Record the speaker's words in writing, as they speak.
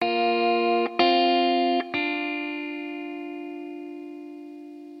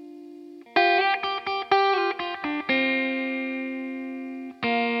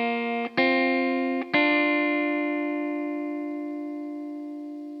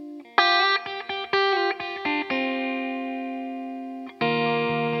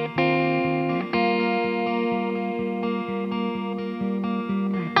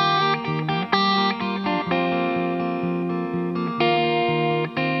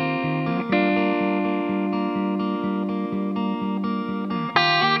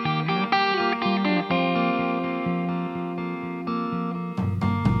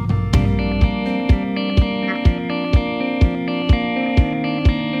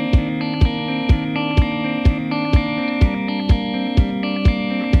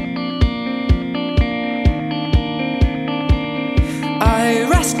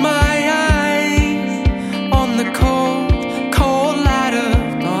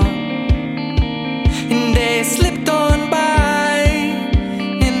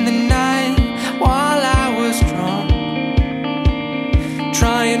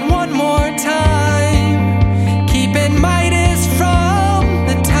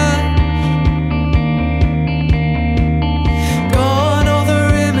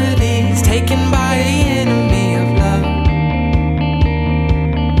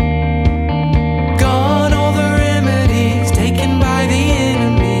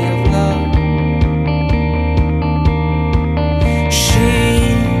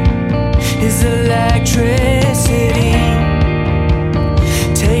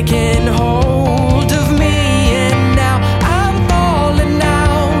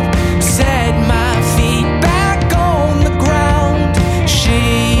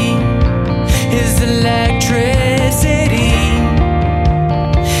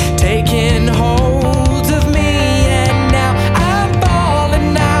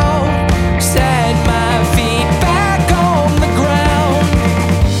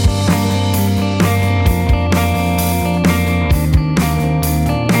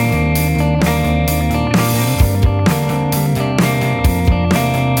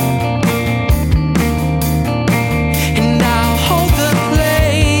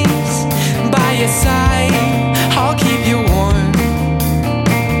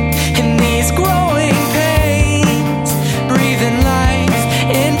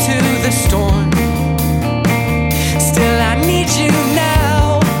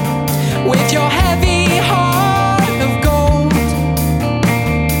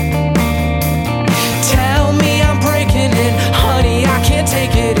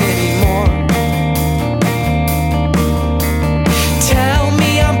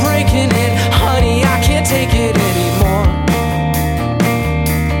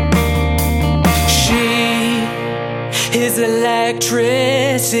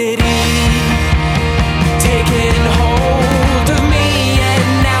taking hold of me, and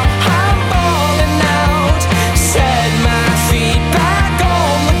now I'm falling out. Set my feet back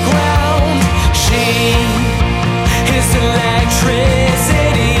on the ground. She is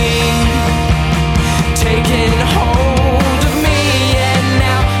electricity, taking hold of me, and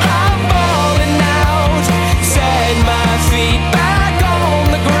now I'm falling out. Set my feet back on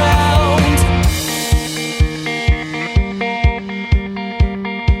the ground.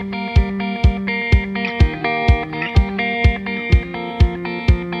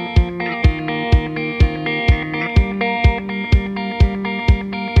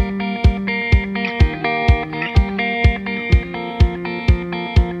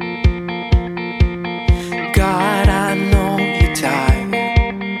 God, I know you're tired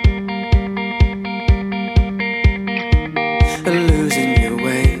of losing your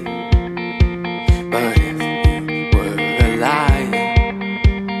way, but if you were alive,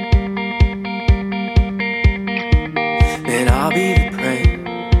 then I'll be the prey.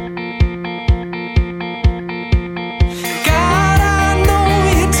 God, I know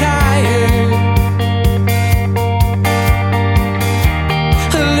you're tired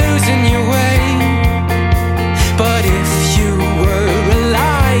of losing your way.